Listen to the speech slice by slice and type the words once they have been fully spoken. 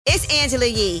It's Angela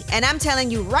Yee, and I'm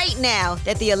telling you right now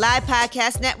that the Alive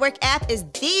Podcast Network app is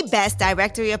the best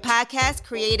directory of podcasts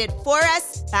created for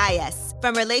us, by us.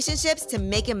 From relationships to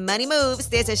making money moves,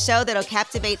 there's a show that'll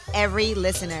captivate every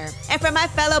listener. And for my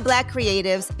fellow Black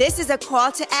creatives, this is a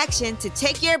call to action to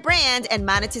take your brand and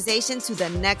monetization to the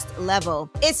next level.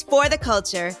 It's for the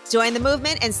culture. Join the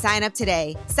movement and sign up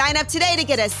today. Sign up today to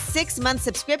get a 6-month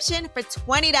subscription for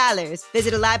 $20.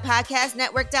 Visit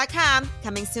AlivePodcastNetwork.com,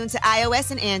 coming soon to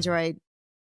iOS and Android.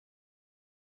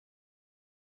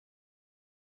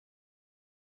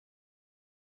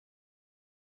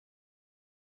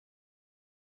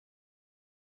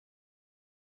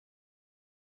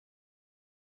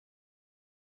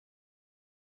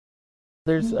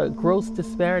 There's gross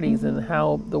disparities in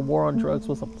how the war on drugs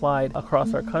was applied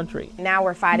across our country. Now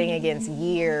we're fighting against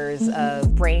years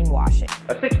of brainwashing.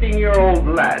 A 16-year-old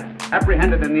lad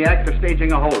apprehended in the act of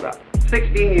staging a holdup.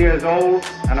 16 years old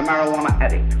and a marijuana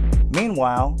addict.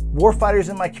 Meanwhile, warfighters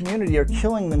in my community are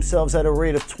killing themselves at a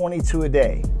rate of 22 a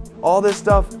day. All this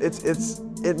stuff,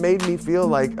 it made me feel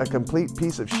like a complete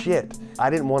piece of shit. I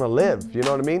didn't want to live, you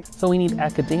know what I mean? So we need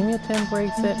academia to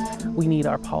embrace it, we need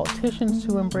our politicians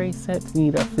to embrace it, we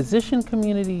need our physician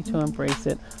community to embrace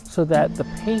it, so that the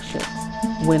patients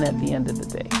win at the end of the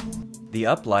day. The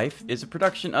Up Life is a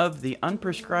production of the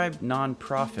Unprescribed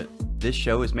Nonprofit. This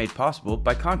show is made possible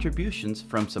by contributions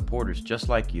from supporters just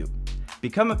like you.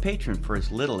 Become a patron for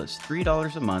as little as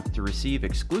 $3 a month to receive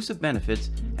exclusive benefits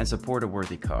and support a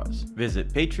worthy cause.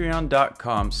 Visit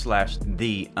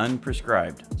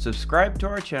patreon.com/theunprescribed. Subscribe to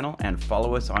our channel and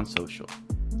follow us on social.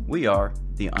 We are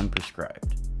The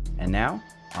Unprescribed. And now,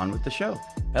 on with the show.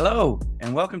 Hello,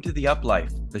 and welcome to The Up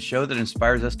Life, the show that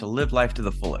inspires us to live life to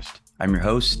the fullest. I'm your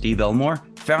host, Steve Elmore,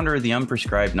 founder of the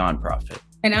Unprescribed Nonprofit.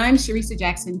 And I'm Charissa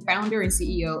Jackson, founder and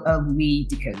CEO of We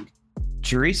Decode.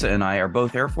 Charissa and I are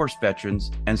both Air Force veterans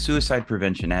and suicide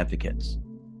prevention advocates.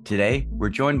 Today, we're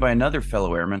joined by another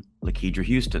fellow airman, Lakeydra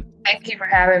Houston. Thank you for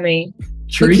having me.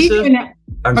 Charissa,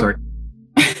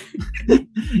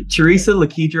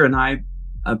 Lakeydra, and I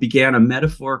began a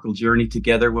metaphorical journey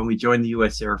together when we joined the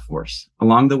U.S. Air Force.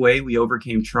 Along the way, we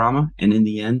overcame trauma, and in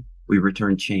the end, we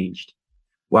returned changed.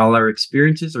 While our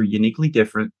experiences are uniquely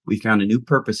different, we found a new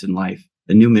purpose in life,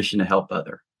 a new mission to help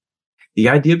others. The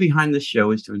idea behind this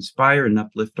show is to inspire and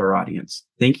uplift our audience.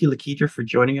 Thank you, Lakeydra, for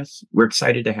joining us. We're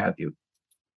excited to have you.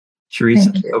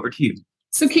 Charissa, over to you.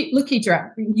 So, Lakeydra,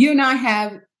 you and I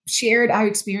have shared our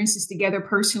experiences together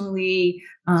personally,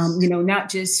 not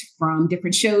just from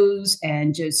different shows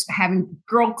and just having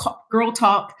girl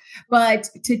talk, but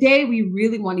today we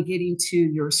really want to get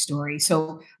into your story.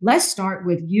 So let's start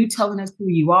with you telling us who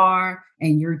you are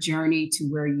and your journey to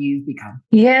where you've become.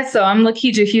 Yeah, so I'm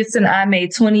Lakeydra Houston. I'm a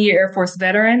 20-year Air Force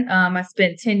veteran. I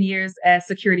spent 10 years as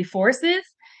security forces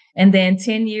and then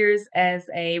 10 years as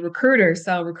a recruiter.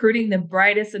 So recruiting the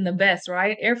brightest and the best,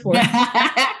 right? Air Force.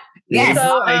 Yes.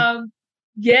 So,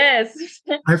 yes.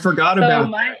 I forgot about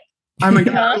that. I'm like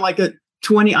a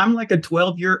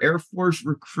 12-year Air Force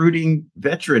recruiting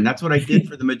veteran. That's what I did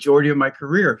for the majority of my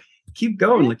career. Keep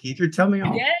going, Lakeydra. Tell me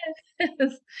all. Yes.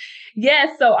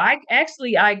 Yes. So I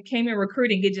came in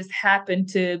recruiting. It just happened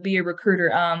to be a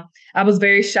recruiter. I was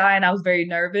very shy and I was very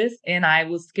nervous and I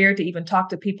was scared to even talk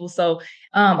to people. So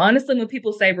honestly, when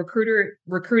people say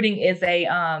recruiting is they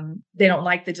don't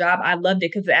like the job, I loved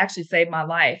it because it actually saved my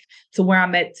life to where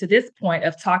I'm at to this point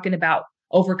of talking about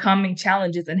overcoming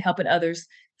challenges and helping others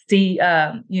see,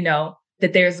 that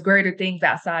there's greater things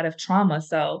outside of trauma.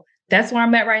 So that's where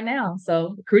I'm at right now.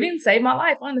 So recruiting saved my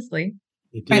life, honestly.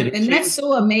 And that's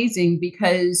so amazing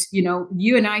because,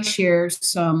 you and I share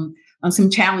some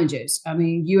challenges. I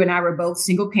mean, you and I were both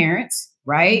single parents,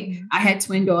 right? Mm-hmm. I had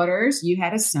twin daughters, you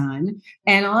had a son.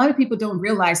 And a lot of people don't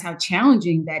realize how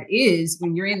challenging that is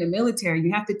when you're in the military.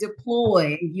 You have to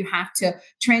deploy, you have to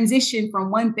transition from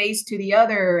one base to the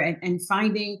other and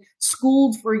finding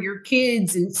schools for your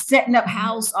kids and setting up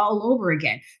house all over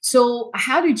again. So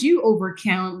how did you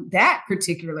overcome that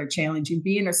particular challenge in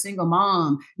being a single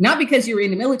mom? Not because you were in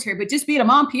the military, but just being a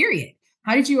mom, period.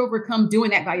 How did you overcome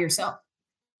doing that by yourself?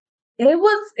 It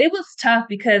was tough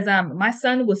because my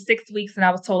son was 6 weeks and I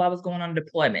was told I was going on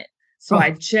deployment. So I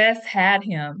just had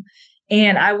him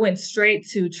and I went straight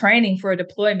to training for a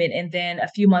deployment. And then a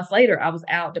few months later, I was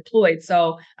out deployed.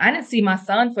 So I didn't see my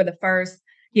son for the first,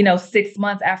 6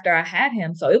 months after I had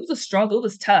him. So it was a struggle. It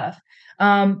was tough.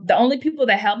 The only people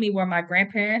that helped me were my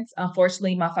grandparents.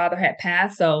 Unfortunately, my father had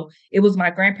passed. So it was my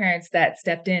grandparents that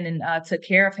stepped in and took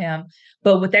care of him.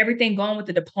 But with everything going with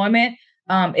the deployment,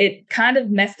 it kind of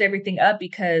messed everything up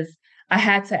because I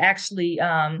had to actually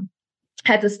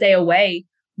had to stay away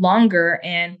longer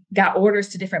and got orders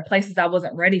to different places I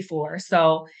wasn't ready for.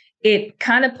 So it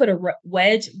kind of put a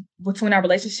wedge between our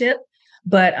relationship.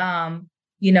 But,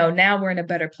 now we're in a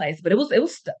better place. But it was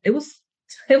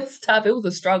tough. It was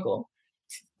a struggle.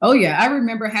 Oh, yeah. I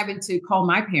remember having to call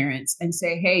my parents and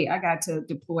say, hey, I got to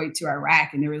deploy to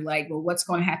Iraq. And they were like, well, what's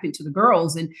going to happen to the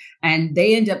girls? And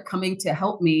they end up coming to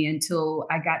help me until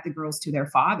I got the girls to their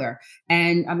father.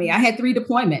 And I mean, I had 3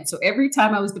 deployments. So every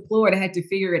time I was deployed, I had to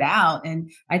figure it out.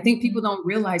 And I think people don't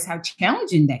realize how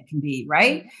challenging that can be,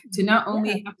 right? To not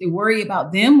only have to worry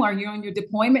about them while you're on your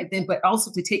deployment, but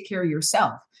also to take care of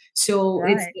yourself. So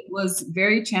it was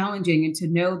very challenging, and to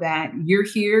know that you're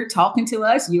here talking to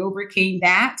us, you overcame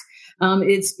that.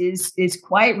 It's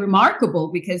quite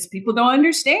remarkable, because people don't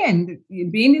understand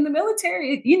being in the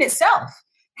military in itself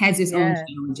has its own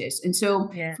challenges. And so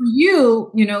for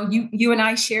you, you and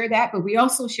I share that, but we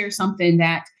also share something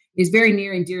that is very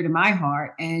near and dear to my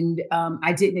heart. And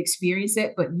I didn't experience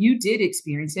it, but you did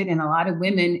experience it. And a lot of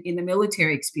women in the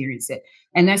military experience it.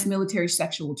 And that's military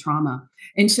sexual trauma.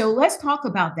 And so let's talk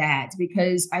about that,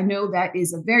 because I know that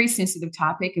is a very sensitive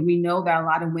topic. And we know that a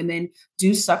lot of women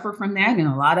do suffer from that. And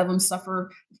a lot of them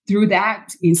suffer through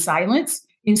that in silence.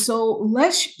 And so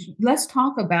let's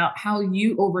talk about how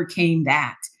you overcame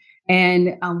that,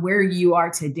 and where you are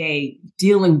today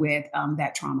dealing with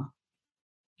that trauma.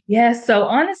 Yeah. So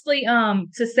honestly,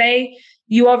 to say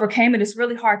you overcame it, it's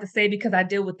really hard to say, because I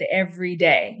deal with it every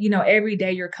day. Every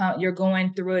day you're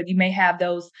going through it. You may have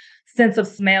those sense of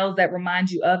smells that remind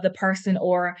you of the person,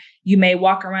 or you may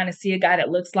walk around and see a guy that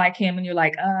looks like him and you're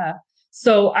like,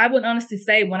 So I would honestly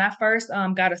say, when I first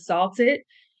got assaulted,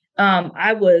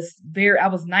 I was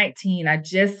 19. I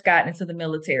just got into the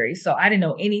military. So I didn't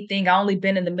know anything. I only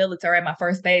been in the military at my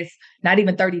first base, not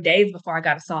even 30 days before I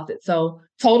got assaulted. So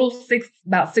total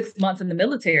about 6 months in the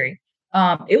military.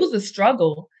 It was a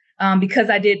struggle, because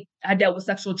I dealt with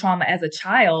sexual trauma as a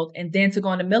child, and then to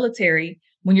go in the military,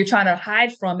 when you're trying to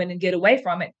hide from it and get away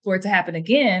from it, for it to happen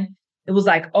again, it was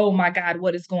like, oh my God,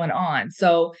 what is going on?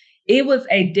 So it was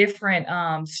a different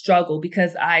struggle,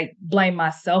 because I blame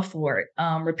myself for it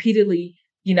repeatedly,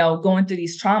 going through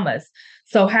these traumas.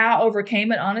 So how I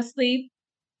overcame it, honestly,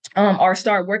 or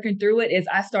start working through it, is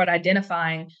I start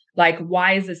identifying, like,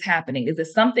 why is this happening? Is it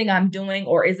something I'm doing,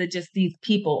 or is it just these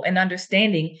people? And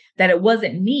understanding that it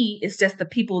wasn't me, it's just the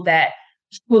people that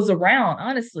was around,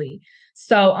 honestly.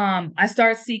 So I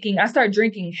started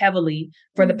drinking heavily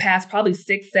for the past probably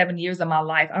 6-7 years of my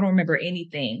life. I don't remember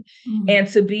anything. And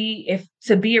to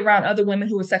be around other women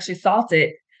who were sexually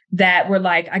assaulted, that were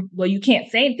like, well, you can't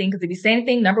say anything, because if you say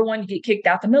anything, number one, you get kicked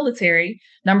out the military.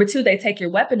 Number two, they take your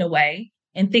weapon away,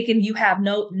 and thinking you have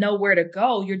nowhere to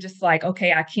go, you're just like,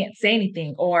 okay, I can't say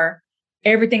anything, or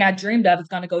everything I dreamed of is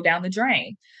going to go down the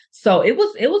drain. So it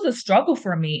was a struggle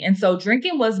for me. And so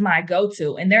drinking was my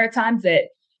go-to. And there are times that,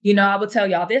 I will tell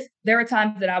y'all this, there are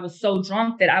times that I was so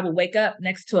drunk that I would wake up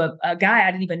next to a guy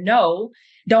I didn't even know,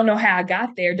 don't know how I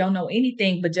got there, don't know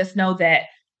anything, but just know that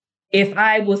if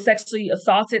I was sexually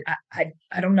assaulted,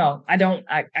 I don't know.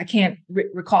 I can't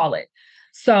recall it.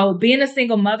 So being a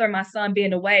single mother, my son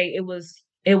being away, it was,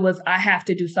 I have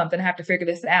to do something. I have to figure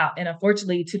this out. And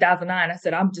unfortunately, 2009, I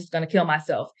said, I'm just going to kill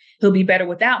myself. He'll be better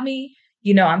without me.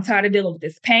 I'm tired of dealing with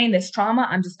this pain, this trauma.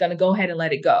 I'm just going to go ahead and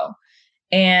let it go.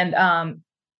 And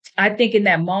I think in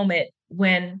that moment,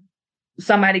 when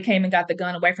somebody came and got the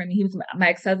gun away from me, he was my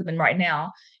ex-husband right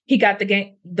now. He got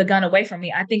the gun away from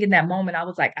me. I think in that moment, I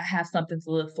was like, I have something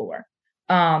to live for.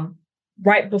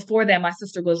 Right before that, my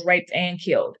sister was raped and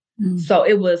killed. So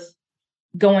it was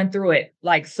going through it,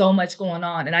 like so much going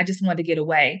on. And I just wanted to get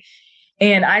away.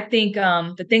 And I think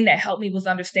the thing that helped me was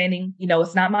understanding,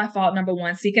 it's not my fault, number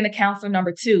one, seeking a counselor,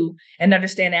 number two, and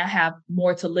understanding I have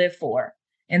more to live for.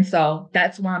 And so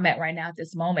that's where I'm at right now at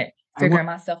this moment, figuring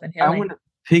myself and healing. I want to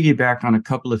piggyback on a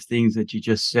couple of things that you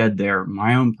just said there.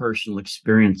 My own personal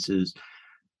experiences,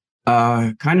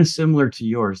 kind of similar to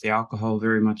yours, the alcohol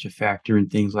very much a factor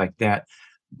and things like that.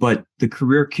 But the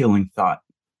career killing thought,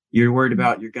 you're worried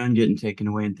about your gun getting taken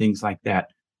away and things like that.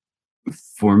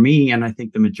 For me, and I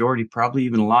think the majority, probably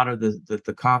even a lot of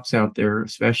the cops out there,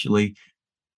 especially,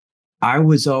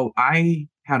 I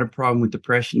had a problem with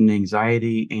depression and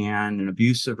anxiety and an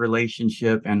abusive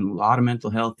relationship and a lot of mental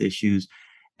health issues.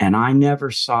 And I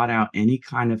never sought out any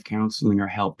kind of counseling or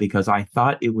help because I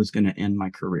thought it was going to end my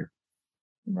career.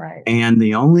 Right. And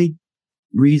the only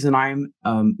reason I'm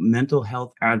a mental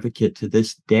health advocate to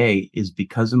this day is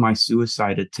because of my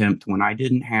suicide attempt when I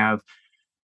didn't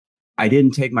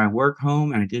take my work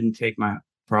home and I didn't take my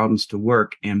problems to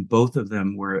work. And both of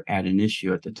them were at an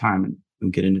issue at the time. And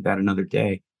we'll get into that another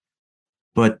day.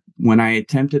 But when I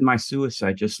attempted my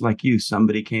suicide, just like you,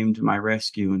 somebody came to my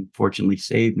rescue and fortunately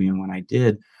saved me. And when I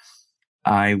did,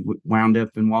 I wound up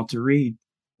in Walter Reed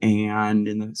and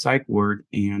in the psych ward,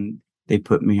 and they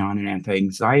put me on an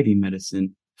anti-anxiety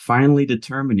medicine, finally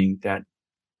determining that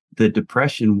the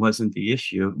depression wasn't the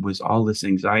issue. It was all this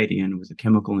anxiety, and it was a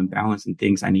chemical imbalance and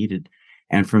things I needed.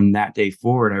 And from that day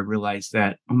forward, I realized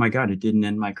that, oh my God, it didn't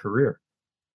end my career.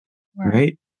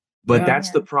 Right. But that's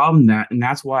the problem, and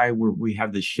that's why we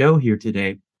have this show here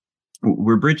today.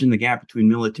 We're bridging the gap between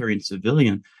military and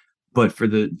civilian. But for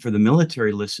the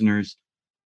military listeners,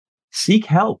 seek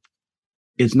help.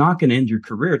 It's not going to end your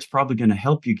career. It's probably going to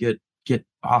help you get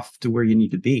off to where you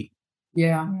need to be.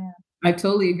 Yeah. I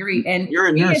totally agree. And you're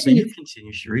a nurse, so you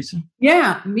continue, Sharisa.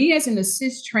 Yeah, me as an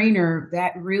assist trainer,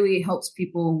 that really helps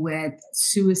people with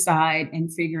suicide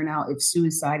and figuring out if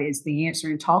suicide is the answer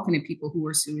and talking to people who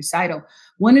are suicidal.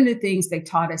 One of the things they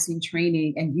taught us in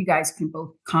training, and you guys can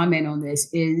both comment on this,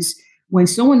 is when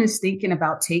someone is thinking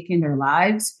about taking their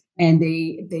lives and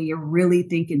they are really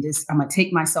thinking this, I'm going to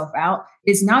take myself out,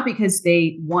 it's not because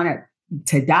they want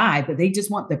to die, but they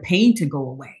just want the pain to go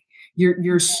away.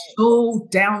 You're so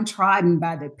downtrodden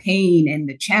by the pain and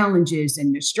the challenges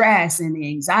and the stress and the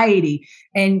anxiety.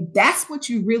 And that's what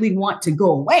you really want to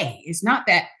go away. It's not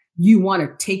that you want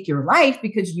to take your life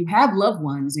because you have loved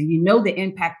ones and you know the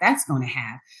impact that's going to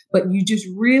have, but you just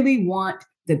really want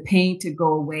the pain to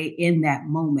go away in that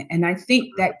moment. And I think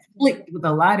that clicked with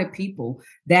a lot of people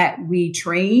that we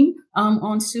train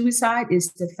on suicide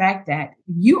is the fact that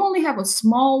you only have a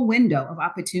small window of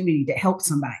opportunity to help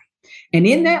somebody. And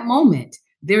in that moment,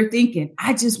 they're thinking,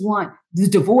 I just want the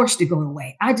divorce to go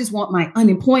away. I just want my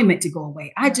unemployment to go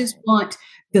away. I just want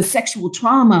the sexual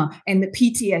trauma and the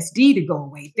PTSD to go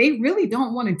away. They really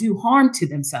don't want to do harm to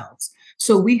themselves.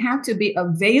 So we have to be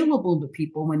available to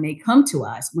people when they come to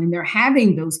us, when they're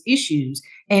having those issues,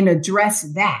 and address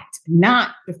that, not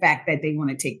the fact that they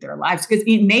want to take their lives. Because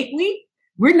innately,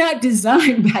 we're not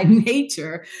designed by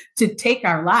nature to take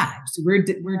our lives. We're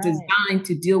designed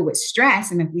to deal with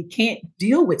stress. And if we can't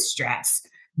deal with stress,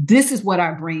 this is what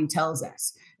our brain tells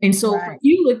us. And so for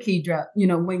you, Lakeydra,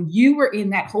 when you were in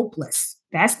that hopeless,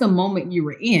 that's the moment you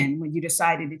were in when you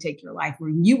decided to take your life,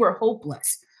 when you were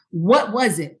hopeless. What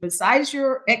was it besides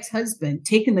your ex-husband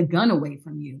taking the gun away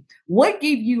from you? What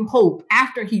gave you hope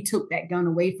after he took that gun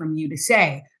away from you to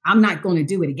say, I'm not going to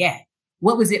do it again?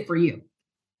 What was it for you?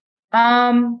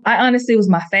 I honestly, it was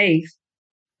my faith.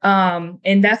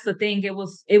 And that's the thing. It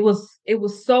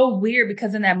was so weird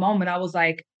because in that moment I was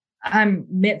like, I'm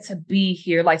meant to be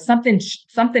here. Like something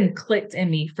clicked in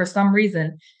me for some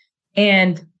reason.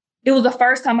 And it was the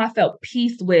first time I felt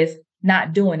peace with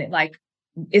not doing it. Like,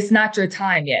 it's not your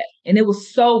time yet. And it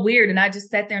was so weird. And I just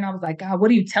sat there and I was like, God,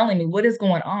 what are you telling me? What is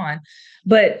going on?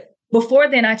 But before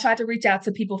then, I tried to reach out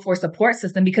to people for support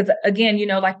system because, again,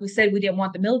 like we said, we didn't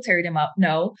want the military to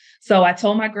know. So I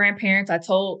told my grandparents, I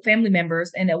told family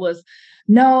members, and it was,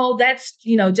 no, that's,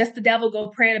 just the devil. Go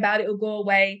praying about it. It'll go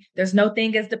away. There's no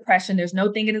thing as depression. There's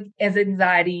no thing as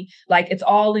anxiety. Like, it's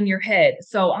all in your head.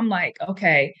 So I'm like,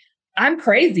 okay, I'm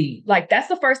crazy. Like, that's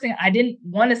the first thing. I didn't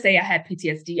want to say I had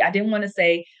PTSD. I didn't want to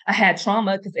say I had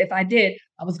trauma because if I did,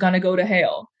 I was going to go to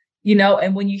hell,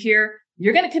 and when you hear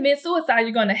you're going to commit suicide,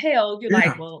 you're going to hell, you're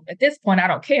like, well, at this point, I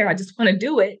don't care. I just want to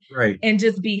do it and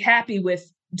just be happy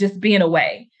with just being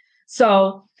away.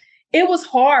 So it was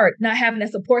hard not having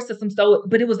that support system.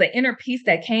 But it was the inner peace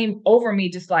that came over me.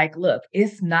 Just like, look,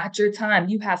 it's not your time.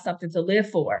 You have something to live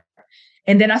for.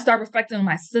 And then I started reflecting on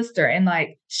my sister and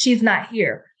like, she's not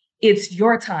here. It's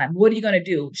your time. What are you going to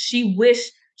do? She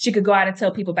wished she could go out and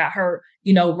tell people about her,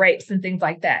 rapes and things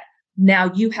like that.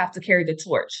 Now you have to carry the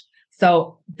torch.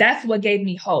 So that's what gave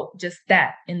me hope, just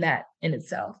that in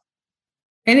itself.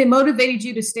 And it motivated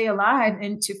you to stay alive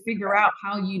and to figure out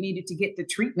how you needed to get the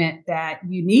treatment that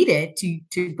you needed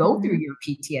to go through your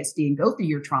PTSD and go through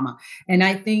your trauma. And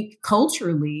I think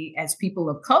culturally, as people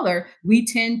of color, we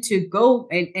tend to go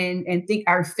and think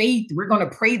our faith, we're going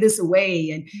to pray this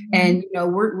away. And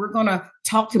we're going to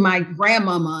talk to my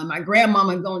grandmama, and my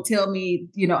grandmama going to tell me,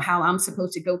 how I'm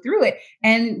supposed to go through it.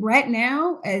 And right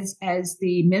now, as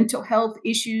the mental health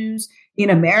issues in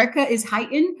America is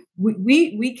heightened,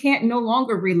 we can't no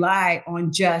longer rely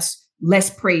on just let's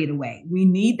pray it away. We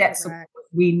need that support.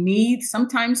 We need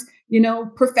sometimes,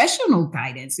 professional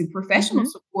guidance and professional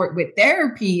support with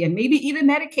therapy and maybe even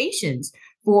medications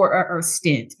for a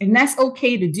stint. And that's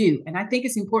okay to do. And I think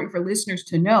it's important for listeners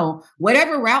to know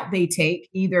whatever route they take,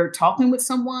 either talking with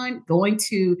someone, going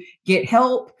to get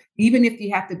help, even if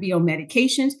you have to be on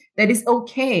medications, that is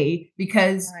okay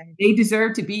because they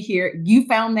deserve to be here. You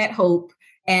found that hope.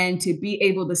 And to be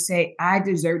able to say, I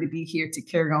deserve to be here to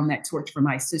carry on that torch for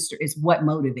my sister is what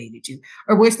motivated you.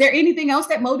 Or was there anything else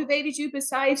that motivated you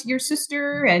besides your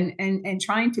sister and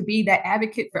trying to be that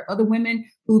advocate for other women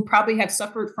who probably have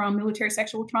suffered from military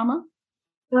sexual trauma?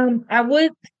 I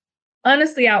would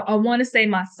honestly, I want to say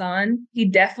my son. He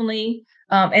definitely,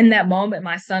 in that moment,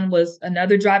 my son was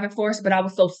another driving force, but I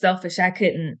was so selfish. I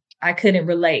couldn't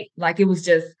relate. Like it was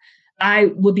just,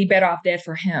 I would be better off dead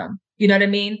for him. You know what I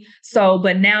mean? So,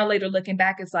 but now later looking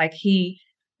back, it's like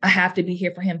I have to be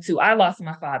here for him too. I lost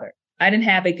my father. I didn't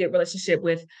have a good relationship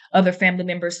with other family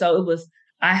members. So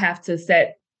I have to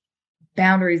set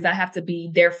boundaries. I have to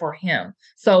be there for him.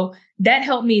 So that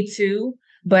helped me too.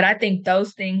 But I think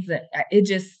those things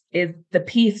the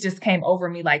peace just came over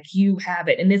me like you have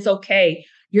it and it's okay.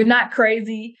 You're not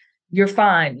crazy. You're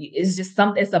fine. It's just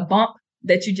it's a bump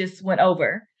that you just went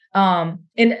over.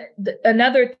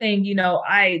 Another thing,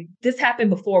 this happened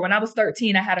before. When I was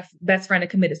 13, I had a best friend that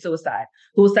committed suicide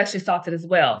who was sexually assaulted as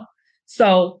well.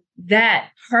 So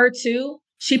her too,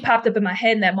 she popped up in my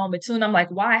head in that moment too. And I'm like,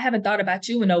 why? I haven't thought about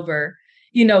you in over,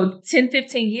 10,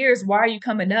 15 years. Why are you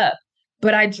coming up?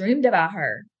 But I dreamed about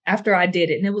her after I did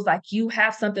it. And it was like, you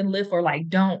have something to live for, like,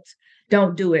 don't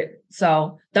do it.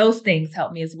 So those things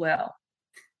helped me as well.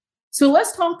 So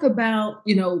let's talk about,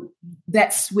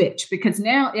 that switch, because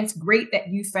now it's great that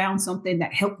you found something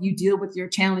that helped you deal with your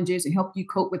challenges and help you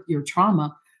cope with your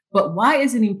trauma. But why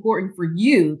is it important for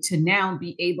you to now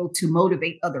be able to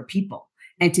motivate other people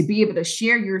and to be able to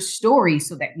share your story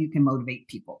so that you can motivate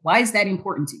people? Why is that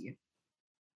important to you?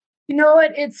 You know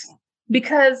what? It's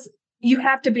because you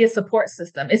have to be a support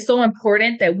system. It's so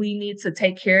important that we need to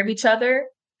take care of each other.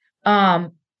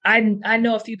 I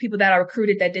know a few people that I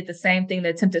recruited that did the same thing,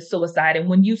 that attempted suicide. And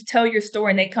when you tell your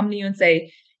story and they come to you and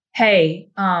say, hey,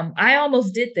 I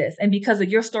almost did this, and because of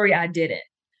your story, I didn't.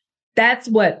 That's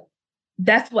what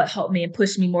helped me and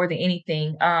pushed me more than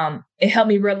anything. It helped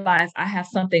me realize I have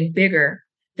something bigger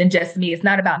than just me. It's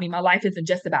not about me. My life isn't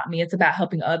just about me. It's about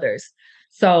helping others.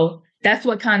 So that's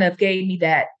what kind of gave me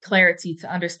that clarity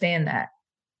to understand that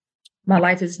my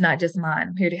life is not just mine.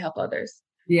 I'm here to help others.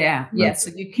 Yeah. Yeah. So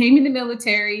you came in the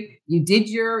military, you did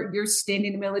your stint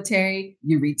in the military,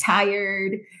 you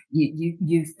retired,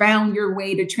 you found your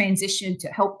way to transition to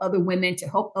help other women, to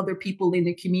help other people in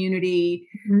the community.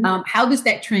 Mm-hmm. How does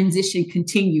that transition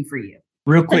continue for you?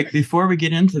 Real quick, before we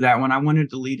get into that one, I wanted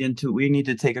to lead into, we need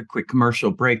to take a quick commercial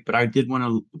break, but I did want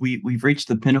to, we've reached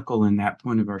the pinnacle in that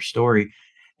point of our story.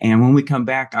 And when we come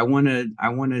back, I want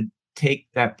to take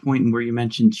that point where you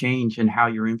mentioned change and how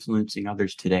you're influencing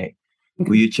others today.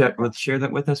 Will you share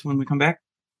that with us when we come back?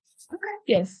 Okay.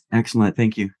 Yes. Excellent.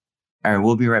 Thank you. All right.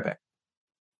 We'll be right back.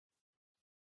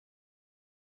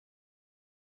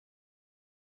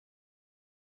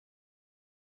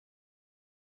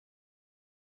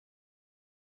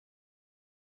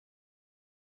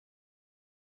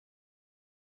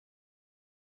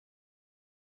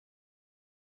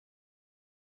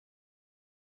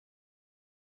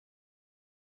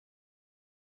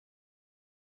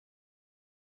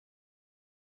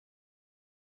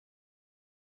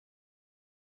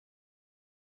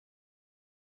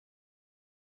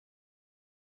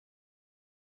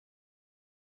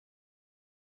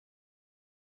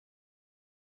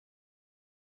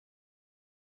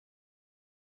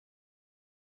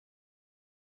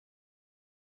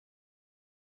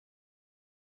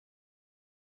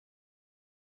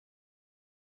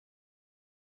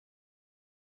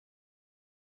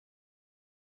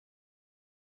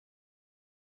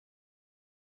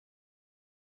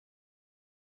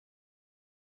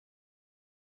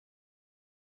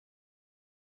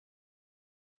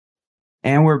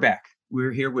 And we're back.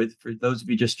 We're here for those of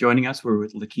you just joining us, we're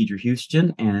with Lakeydra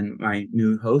Houston and my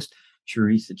new host,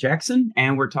 Teresa Jackson,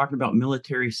 and we're talking about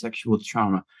military sexual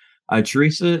trauma.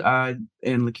 Teresa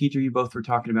and Lakeydra, you both were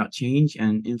talking about change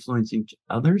and influencing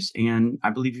others, and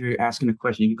I believe you're asking a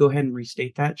question. You go ahead and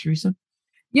restate that, Teresa.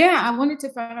 Yeah, I wanted to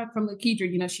find out from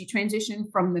Lakeydra, she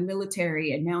transitioned from the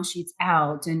military and now she's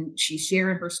out and she's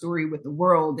sharing her story with the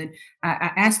world. And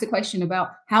I asked the question about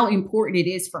how important it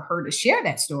is for her to share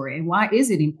that story and why is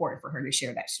it important for her to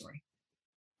share that story?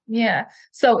 Yeah,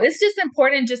 so it's just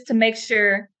important just to make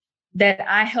sure that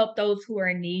I help those who are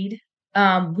in need.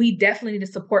 We definitely need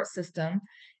a support system.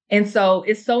 And so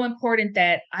it's so important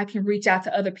that I can reach out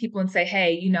to other people and say,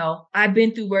 hey, I've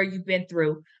been through where you've been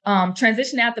through.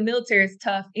 Transitioning out the military is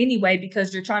tough anyway,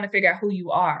 because you're trying to figure out who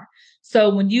you are.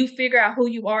 So when you figure out who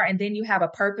you are and then you have a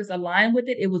purpose aligned with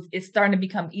it, it's starting to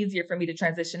become easier for me to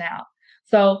transition out.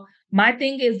 So my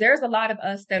thing is there's a lot of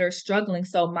us that are struggling.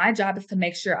 So my job is to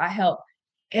make sure I help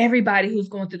everybody who's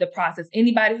going through the process,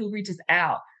 anybody who reaches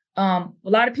out. A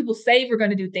lot of people say we're going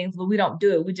to do things, but we don't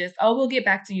do it. We just, we'll get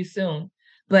back to you soon.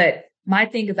 But my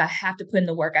thing is I have to put in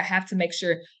the work. I have to make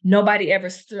sure nobody ever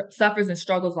suffers and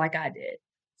struggles like I did.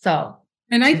 So.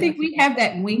 And I think we have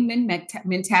that wingman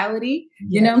mentality,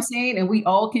 you know what I'm saying? And we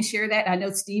all can share that. I know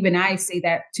Steve and I say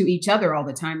that to each other all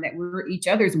the time, that we're each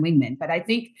other's wingmen. But I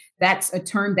think that's a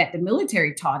term that the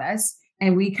military taught us.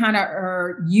 And we kind of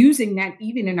are using that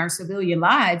even in our civilian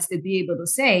lives to be able to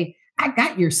say, I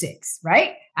got your six,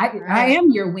 right? I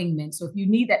am your wingman. So if you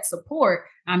need that support,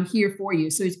 I'm here for you.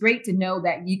 So it's great to know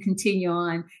that you continue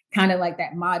on kind of like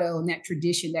that motto and that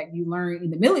tradition that you learn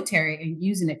in the military and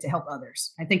using it to help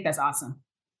others. I think that's awesome.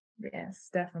 Yes,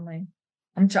 definitely.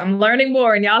 I'm learning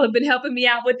more, and y'all have been helping me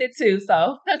out with it too.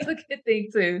 So that's a good thing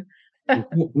too.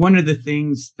 One of the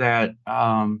things that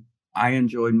I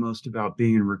enjoyed most about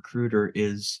being a recruiter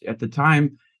is, at the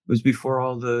time, it was before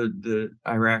all the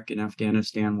Iraq and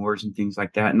Afghanistan wars and things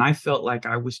like that. And I felt like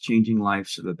I was changing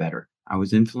lives for the better. I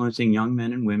was influencing young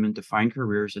men and women to find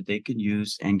careers that they could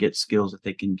use and get skills that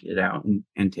they can get out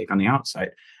and take on the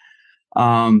outside.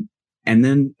 And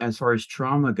then as far as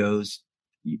trauma goes,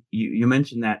 you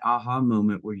mentioned that aha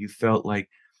moment where you felt like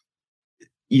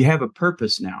you have a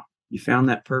purpose now. You found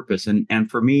that purpose. And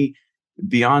for me,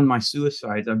 beyond my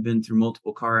suicides, I've been through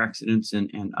multiple car accidents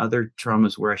and other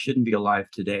traumas where I shouldn't be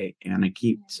alive today. And I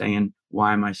keep saying,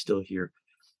 why am I still here?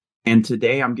 And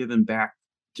today I'm giving back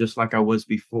just like I was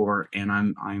before. And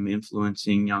I'm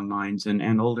influencing young minds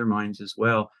and older minds as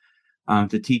well,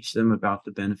 to teach them about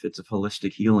the benefits of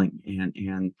holistic healing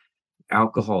and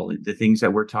alcohol. The things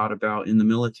that we're taught about in the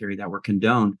military that were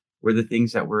condoned were the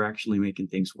things that were actually making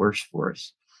things worse for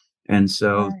us. And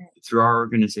so through our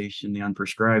organization, the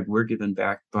Unprescribed, we're given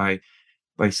back by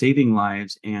saving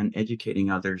lives and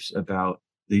educating others about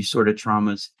these sort of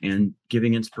traumas and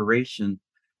giving inspiration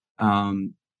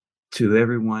to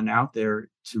everyone out there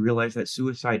to realize that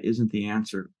suicide isn't the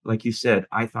answer. Like you said,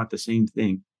 I thought the same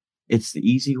thing. It's the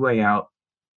easy way out,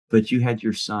 but you had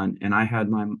your son and I had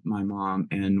my mom,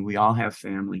 and we all have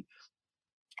family.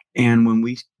 And when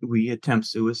we attempt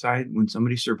suicide, when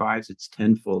somebody survives, it's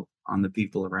tenfold on the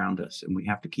people around us. And we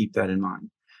have to keep that in mind.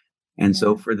 And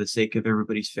so for the sake of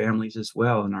everybody's families as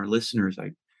well, and our listeners,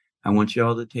 I want you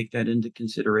all to take that into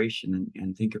consideration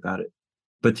and think about it.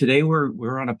 But today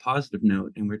we're on a positive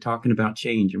note, and we're talking about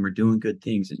change, and we're doing good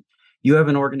things. And you have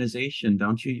an organization,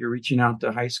 don't you? You're reaching out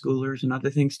to high schoolers and other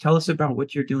things. Tell us about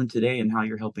what you're doing today and how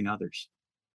you're helping others.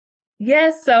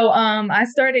 Yes. So I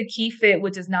started KeyFit,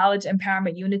 which is Knowledge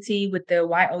Empowerment Unity, with the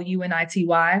YOUNITY.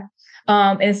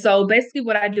 And so basically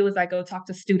what I do is I go talk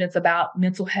to students about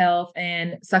mental health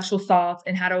and sexual assault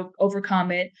and how to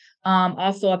overcome it.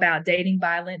 Also about dating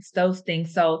violence, those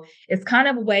things. So it's kind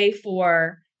of a way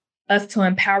for us to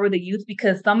empower the youth,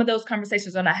 because some of those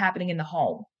conversations are not happening in the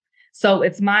home. So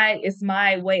it's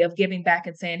my way of giving back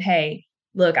and saying, hey,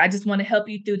 look, I just want to help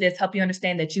you through this, help you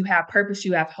understand that you have purpose,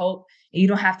 you have hope, and you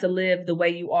don't have to live the way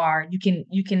you are. You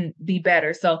can be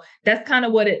better. So that's kind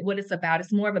of what it's about.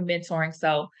 It's more of a mentoring.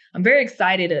 So I'm very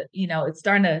excited. It's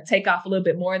starting to take off a little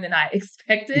bit more than I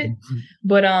expected,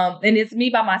 but and it's me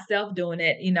by myself doing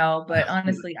it. But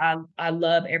honestly, I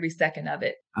love every second of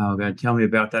it. Oh God, tell me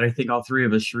about that. I think all three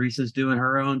of us. Sharice's doing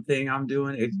her own thing. I'm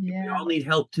doing it. We all need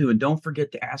help too, and don't forget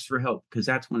to ask for help, because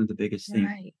that's one of the biggest things.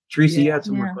 Right. Teresa, you had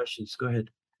some more questions. Go ahead.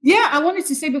 Yeah, I wanted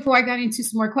to say before I got into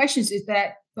some more questions is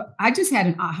that I just had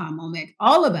an aha moment.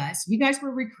 All of us, you guys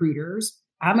were recruiters.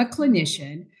 I'm a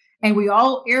clinician, and we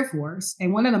all Air Force.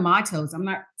 And one of the mottos, I'm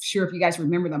not sure if you guys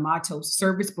remember the motto,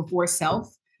 service before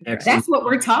self. Excellent. That's what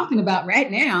we're talking about right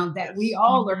now, that we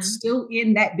all are still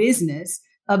in that business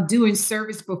of doing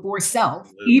service before self,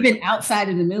 even outside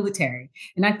of the military.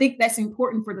 And I think that's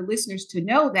important for the listeners to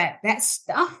know that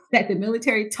stuff that the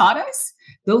military taught us,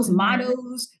 those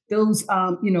mottos, those,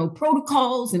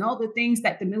 protocols and all the things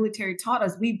that the military taught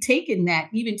us, we've taken that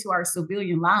even to our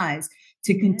civilian lives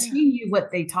to continue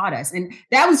what they taught us. And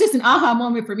that was just an aha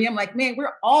moment for me. I'm like, man,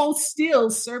 we're all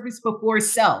still service before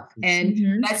self.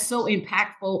 And that's so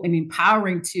impactful and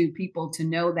empowering to people to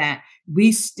know that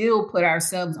we still put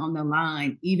ourselves on the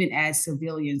line, even as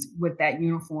civilians, with that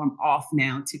uniform off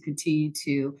now, to continue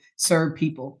to serve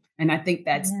people. And I think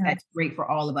that's great for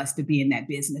all of us to be in that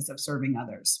business of serving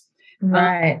others.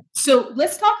 Right. So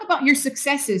let's talk about your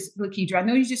successes, Lakeydra. I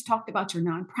know you just talked about your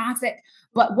nonprofit,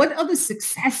 but what other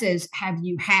successes have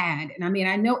you had? And I mean,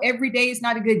 I know every day is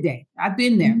not a good day. I've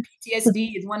been there.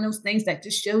 PTSD is one of those things that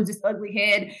just shows its ugly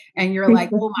head. And you're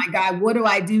like, oh my God, what do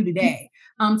I do today?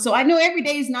 So I know every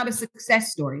day is not a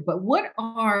success story, but what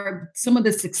are some of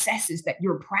the successes that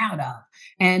you're proud of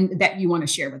and that you want to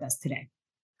share with us today?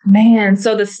 Man,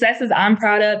 so the successes I'm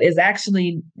proud of is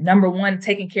actually number one,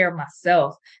 taking care of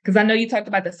myself. Because I know you talked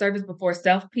about the service before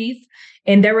self piece,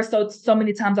 and there were so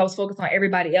many times I was focused on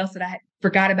everybody else that I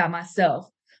forgot about myself.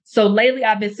 So lately,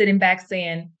 I've been sitting back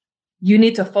saying, you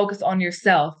need to focus on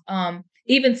yourself.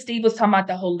 Even Steve was talking about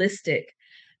the holistic.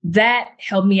 That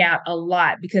helped me out a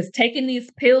lot because taking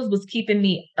these pills was keeping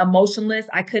me emotionless.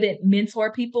 I couldn't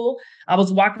mentor people. I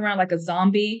was walking around like a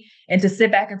zombie. And to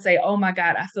sit back and say, oh my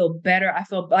God, I feel better. I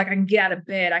feel like I can get out of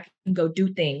bed. I can go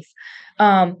do things.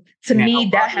 To me,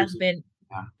 that has been,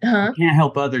 you can't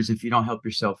help others if you don't help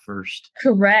yourself first.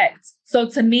 Correct. So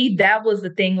to me, that was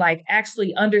the thing, like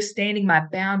actually understanding my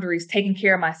boundaries, taking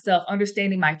care of myself,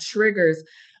 understanding my triggers,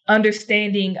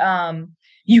 understanding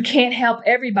you can't help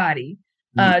everybody.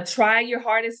 Try your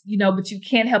hardest, but you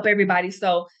can't help everybody.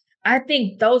 So I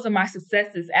think those are my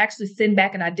successes, actually sitting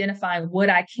back and identifying what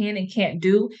I can and can't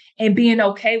do and being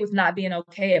okay with not being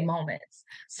okay at moments.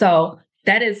 So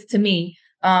that is to me.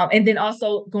 And then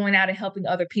also going out and helping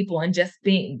other people and just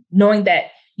knowing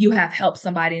that you have helped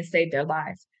somebody and saved their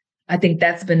lives. I think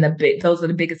those are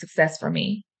the biggest success for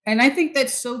me. And I think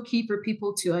that's so key for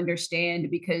people to understand,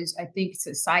 because I think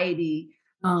society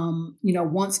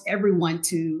wants everyone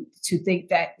to think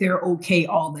that they're okay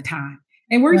all the time.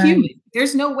 And we're human.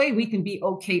 There's no way we can be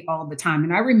okay all the time.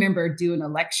 And I remember doing a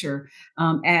lecture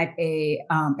at a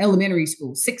elementary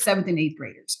school, 6th, 7th, and 8th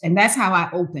graders. And that's how I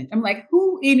opened. I'm like,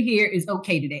 who in here is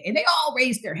okay today? And they all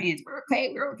raised their hands. We're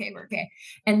okay, we're okay, we're okay.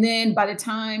 And then by the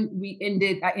time I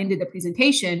ended the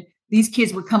presentation, these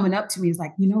kids were coming up to me. It's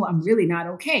like, I'm really not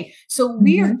okay. So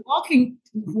we are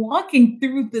walking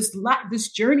through this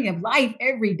journey of life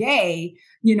every day,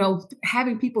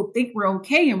 having people think we're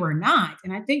okay and we're not.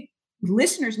 And I think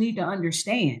listeners need to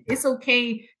understand it's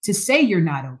okay to say you're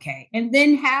not okay, and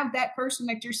then have that person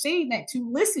that you're saying that to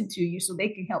listen to you so they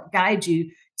can help guide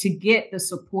you to get the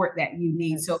support that you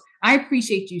need. So I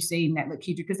appreciate you saying that,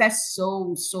 Lakeydra, because that's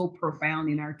so, so profound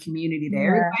in our community that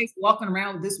everybody's walking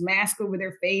around with this mask over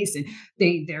their face and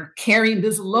they're carrying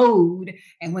this load.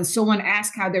 And when someone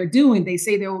asks how they're doing, they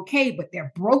say they're okay, but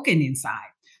they're broken inside.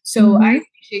 So I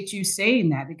appreciate you saying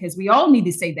that, because we all need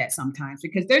to say that sometimes,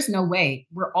 because there's no way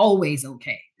we're always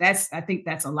okay. I think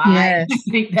that's a lie. Yes. I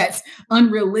think that's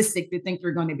unrealistic to think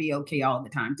we're going to be okay all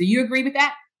the time. Do you agree with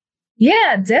that?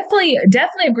 Yeah, definitely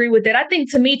agree with that. I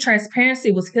think to me,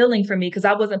 transparency was healing for me because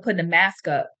I wasn't putting a mask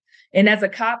up. And as a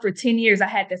cop for 10 years, I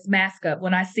had this mask up.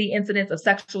 When I see incidents of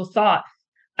sexual assault,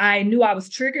 I knew I was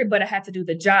triggered, but I had to do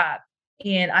the job.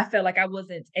 And I felt like I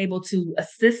wasn't able to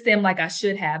assist them like I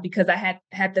should have, because I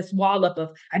had this wall up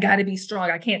of, I got to be strong.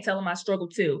 I can't tell them I struggle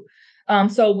too.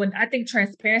 So when I think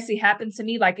transparency happened to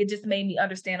me, like it just made me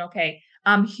understand, okay,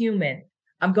 I'm human.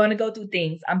 I'm going to go through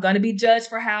things. I'm going to be judged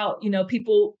for how,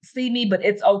 people see me, but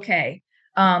it's okay.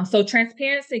 So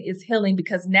transparency is healing,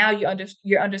 because now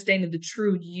you're understanding the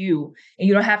true you, and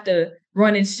you don't have to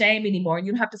run in shame anymore. And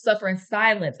you don't have to suffer in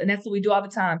silence. And that's what we do all the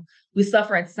time. We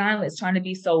suffer in silence, trying to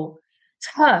be so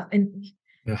tough. And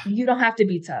you don't have to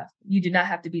be tough. You do not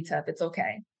have to be tough. It's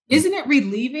okay. Isn't it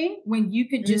relieving when you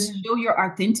can just show your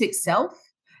authentic self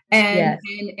and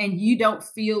you don't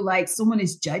feel like someone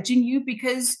is judging you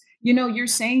because, you're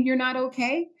saying you're not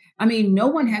okay? I mean, no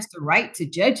one has the right to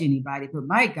judge anybody, but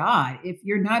my God, if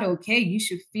you're not okay, you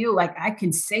should feel like I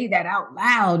can say that out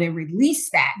loud and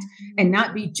release that and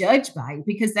not be judged by it,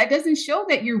 because that doesn't show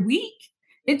that you're weak.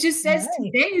 It just says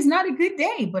today is not a good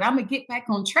day, but I'm going to get back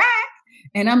on track.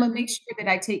 And I'm going to make sure that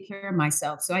I take care of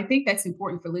myself. So I think that's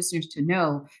important for listeners to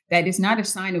know, that it's not a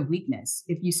sign of weakness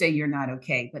if you say you're not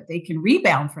okay, but they can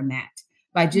rebound from that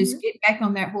by just getting back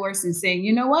on that horse and saying,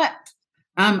 you know what,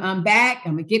 I'm back.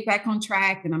 I'm going to get back on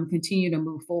track, and I'm going to continue to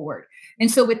move forward.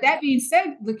 And so with that being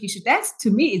said, Lakeydra, that's to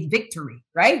me is victory,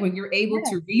 right? When you're able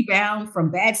to rebound from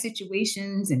bad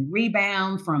situations and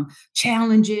rebound from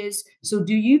challenges. So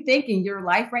do you think in your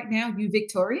life right now, you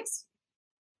victorious?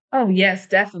 Oh, yes,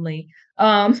 definitely.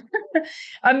 I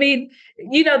mean,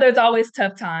 there's always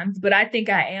tough times, but I think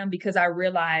I am, because I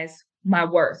realize my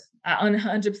worth. I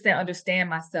 100% understand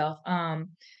myself.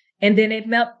 And then it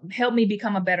helped me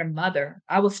become a better mother.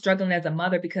 I was struggling as a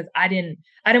mother because I didn't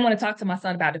want to talk to my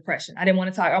son about depression. I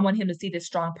want him to see this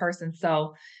strong person.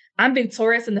 So I'm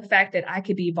victorious in the fact that I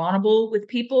could be vulnerable with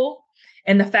people,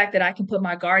 and the fact that I can put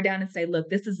my guard down and say, look,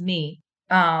 this is me.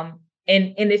 And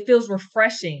it feels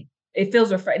refreshing. It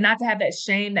feels not to have that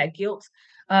shame, that guilt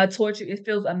towards you. It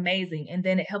feels amazing. And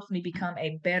then it helps me become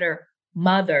a better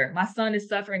mother. My son is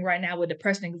suffering right now with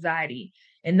depression, anxiety.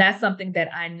 And that's something that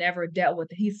I never dealt with.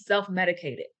 He's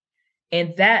self-medicated.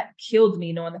 And that killed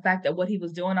me, knowing the fact that what he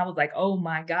was doing, I was like, oh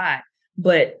my God.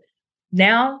 But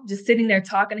now just sitting there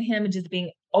talking to him and just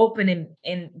being open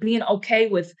and being okay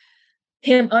with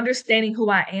him understanding who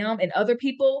I am and other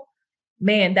people,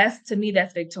 man, to me,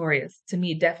 that's victorious. To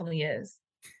me, it definitely is.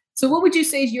 So what would you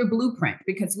say is your blueprint?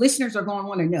 Because listeners are going to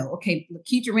want to know, okay,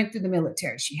 Lakeydra went through the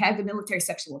military. She had the military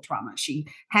sexual trauma. She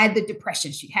had the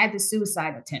depression. She had the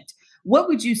suicide attempt. What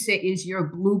would you say is your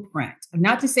blueprint?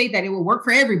 Not to say that it will work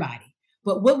for everybody,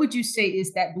 but what would you say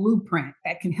is that blueprint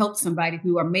that can help somebody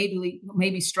who are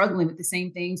maybe struggling with the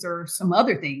same things or some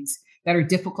other things that are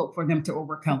difficult for them to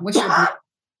overcome? What's your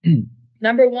blueprint?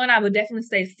 Number one, I would definitely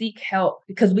say seek help,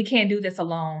 because we can't do this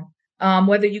alone.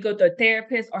 Whether you go to a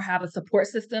therapist or have a support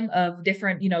system of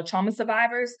different, trauma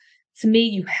survivors, to me,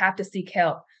 you have to seek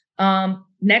help.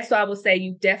 Next, I will say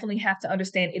you definitely have to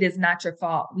understand it is not your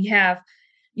fault. We have,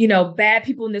 bad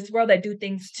people in this world that do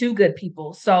things to good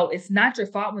people. So it's not your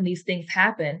fault when these things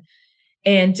happen.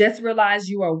 And just realize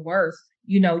you are worth,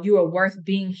 you are worth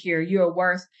being here. You are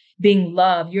worth being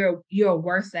loved. You're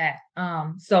worth that.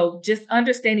 So just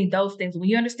understanding those things. When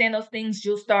you understand those things,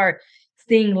 you'll start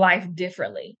seeing life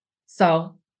differently.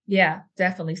 So yeah,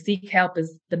 definitely seek help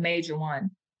is the major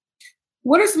one.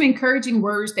 What are some encouraging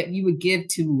words that you would give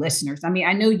to listeners? I mean,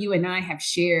 I know you and I have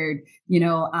shared,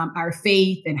 our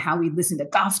faith and how we listen to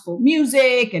gospel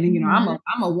music, and I'm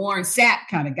a Warren Sapp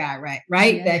kind of guy, right?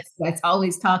 Yeah. That's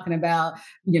always talking about,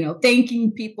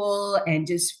 thanking people and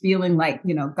just feeling like,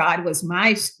 God was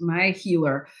my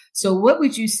healer. So, what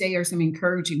would you say are some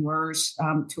encouraging words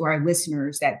to our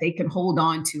listeners that they can hold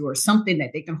on to, or something that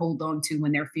they can hold on to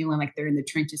when they're feeling like they're in the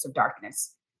trenches of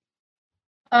darkness?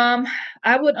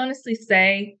 I would honestly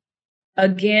say,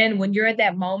 again, when you're at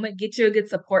that moment, get you a good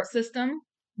support system.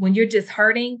 When you're just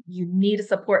hurting, you need a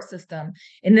support system.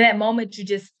 And in that moment, you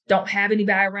just don't have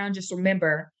anybody around. Just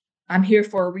remember, I'm here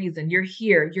for a reason. You're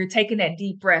here. You're taking that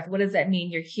deep breath. What does that mean?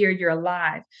 You're here. You're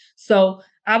alive. So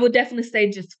I would definitely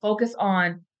say just focus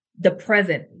on the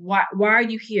present. Why are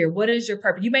you here? What is your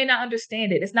purpose? You may not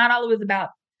understand it. It's not always about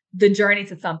the journey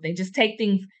to something. Just take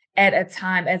things at a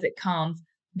time as it comes.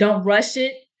 Don't rush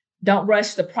it. Don't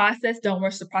rush the process. Don't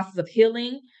rush the process of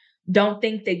healing. Don't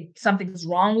think that something's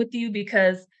wrong with you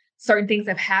because certain things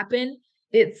have happened.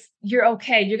 You're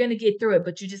okay. You're going to get through it,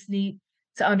 but you just need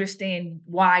to understand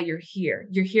why you're here.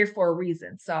 You're here for a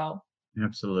reason. So.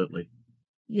 Absolutely.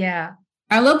 Yeah.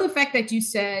 I love the fact that you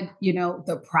said,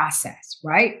 the process,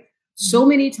 right? So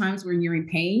many times when you're in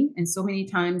pain, and so many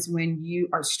times when you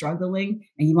are struggling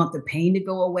and you want the pain to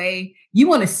go away, you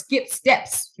want to skip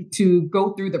steps to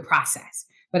go through the process.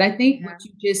 But I think what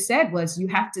you just said was you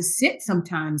have to sit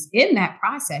sometimes in that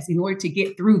process in order to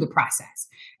get through the process.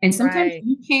 And sometimes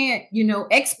you can't,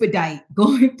 expedite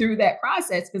going through that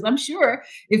process, because I'm sure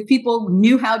if people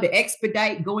knew how to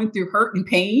expedite going through hurt and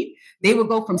pain, they would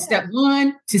go from step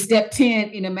 1 to step 10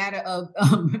 in a matter of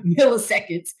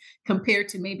milliseconds compared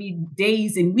to maybe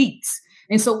days and weeks.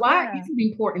 And so why is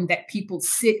it important that people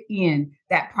sit in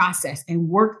that process and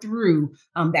work through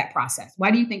that process?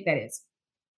 Why do you think that is?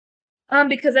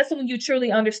 Because that's when you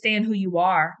truly understand who you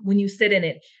are, when you sit in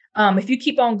it. If you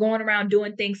keep on going around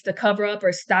doing things to cover up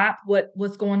or stop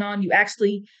what's going on, you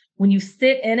actually, when you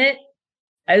sit in it,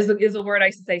 is a word I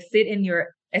used to say, sit in your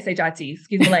SHIT,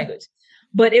 excuse me, language.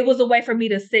 But it was a way for me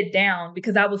to sit down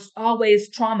because I was always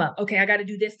trauma. Okay, I got to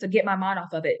do this to get my mind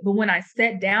off of it. But when I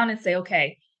sat down and say,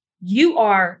 okay, you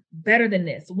are better than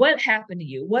this. What happened to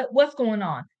you? What's going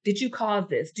on? Did you cause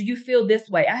this? Do you feel this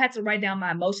way? I had to write down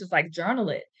my emotions, like journal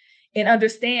it. And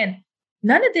understand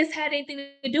none of this had anything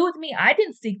to do with me. I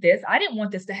didn't seek this. I didn't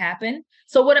want this to happen.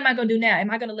 So what am I going to do now?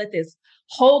 Am I going to let this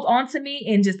hold on to me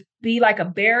and just be like a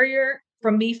barrier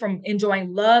from me from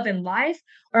enjoying love and life?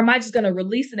 Or am I just going to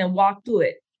release it and walk through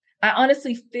it? I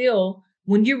honestly feel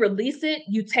when you release it,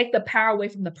 you take the power away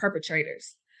from the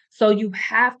perpetrators. So you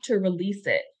have to release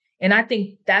it. And I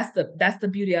think that's the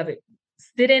beauty of it.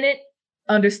 Sit in it,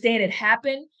 understand it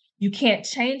happened. You can't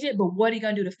change it, but what are you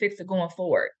going to do to fix it going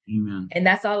forward? Amen. And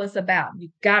that's all it's about. You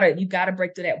gotta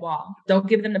break through that wall. Don't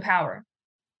give them the power.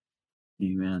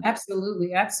 Amen.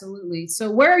 Absolutely. Absolutely. So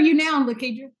where are you now,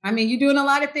 Lakeydra? I mean, you're doing a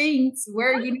lot of things.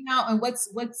 Where are you now, and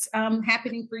what's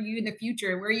happening for you in the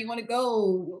future? Where you want to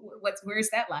go? Where is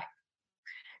that like?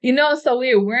 So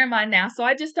weird. Where am I now? So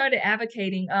I just started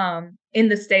advocating in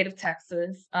the state of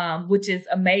Texas, which is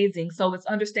amazing. So it's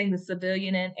understanding the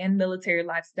civilian and military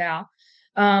lifestyle.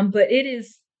 But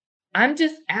I'm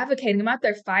just advocating. I'm out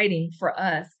there fighting for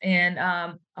us. And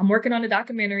I'm working on a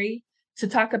documentary to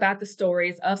talk about the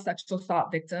stories of sexual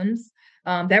assault victims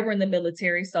that were in the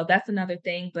military. So that's another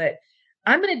thing. But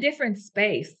I'm in a different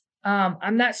space.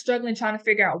 I'm not struggling trying to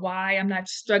figure out why. I'm not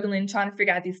struggling trying to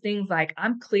figure out these things. Like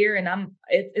I'm clear and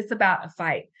it's about a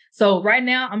fight. So right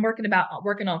now I'm working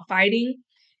on fighting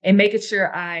and making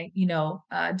sure I,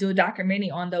 do a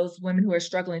documentary on those women who are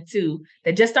struggling too,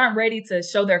 that just aren't ready to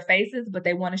show their faces, but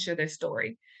they want to share their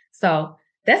story. So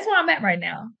that's where I'm at right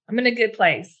now. I'm in a good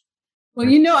place. Well,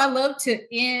 I love to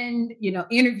end,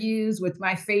 interviews with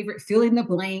my favorite fill in the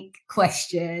blank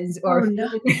questions or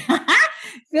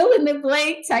fill in the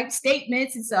blank type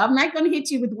statements. And so I'm not going to hit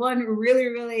you with one really,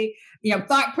 really,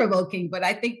 thought provoking, but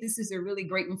I think this is a really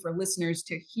great one for listeners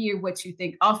to hear what you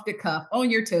think off the cuff,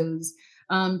 on your toes,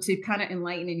 to kind of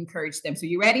enlighten and encourage them. So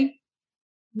you ready?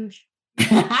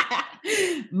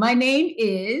 My name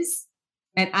is,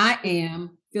 and I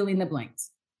am fill in the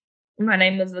blanks. My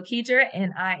name is Lakeydra,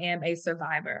 and I am a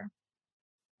survivor.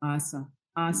 Awesome.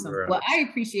 Awesome. Right. Well, I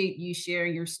appreciate you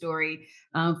sharing your story.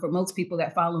 For most people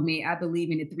that follow me, I believe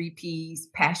in the 3 Ps: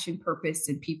 passion, purpose,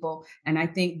 and people. And I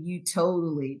think you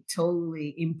totally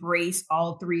embrace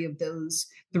all 3 of those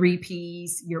 3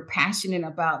 Ps. You're passionate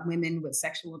about women with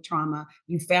sexual trauma.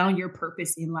 You found your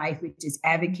purpose in life, which is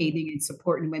advocating and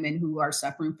supporting women who are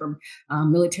suffering from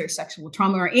military sexual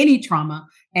trauma or any trauma.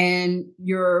 And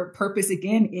your purpose,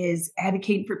 again, is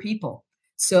advocating for people.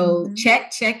 So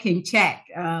check, and check.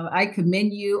 I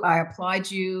commend you. I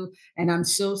applaud you. And I'm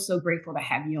so grateful to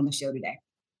have you on the show today.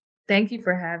 Thank you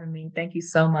for having me. Thank you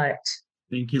so much.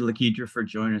 Thank you, Lakeydra, for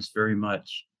joining us very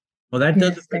much. Well, that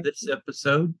does it for this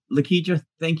episode. Lakeydra,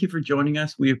 thank you for joining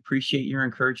us. We appreciate your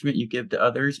encouragement you give to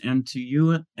others, and to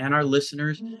you and our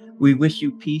listeners, we wish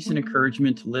you peace and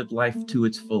encouragement to live life to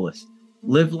its fullest.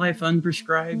 Live life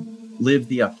unprescribed. Live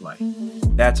the Up Life.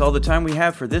 That's all the time we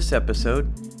have for this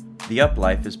episode. The Up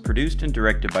Life is produced and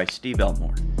directed by Steve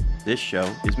Elmore. This show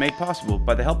is made possible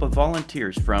by the help of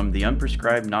volunteers from the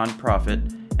Unprescribed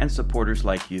nonprofit and supporters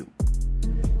like you.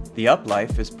 The Up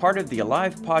Life is part of the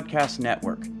Alive Podcast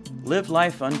Network. Live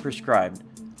life unprescribed.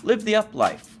 Live the Up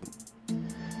Life.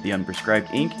 The Unprescribed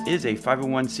Inc. is a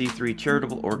 501c3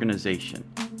 charitable organization.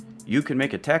 You can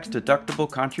make a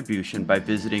tax-deductible contribution by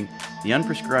visiting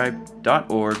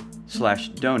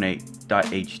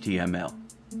theunprescribed.org/donate.html.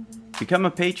 Become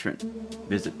a patron.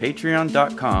 Visit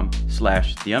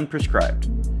patreon.com/theunprescribed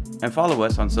and follow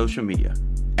us on social media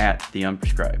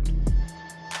 @theunprescribed.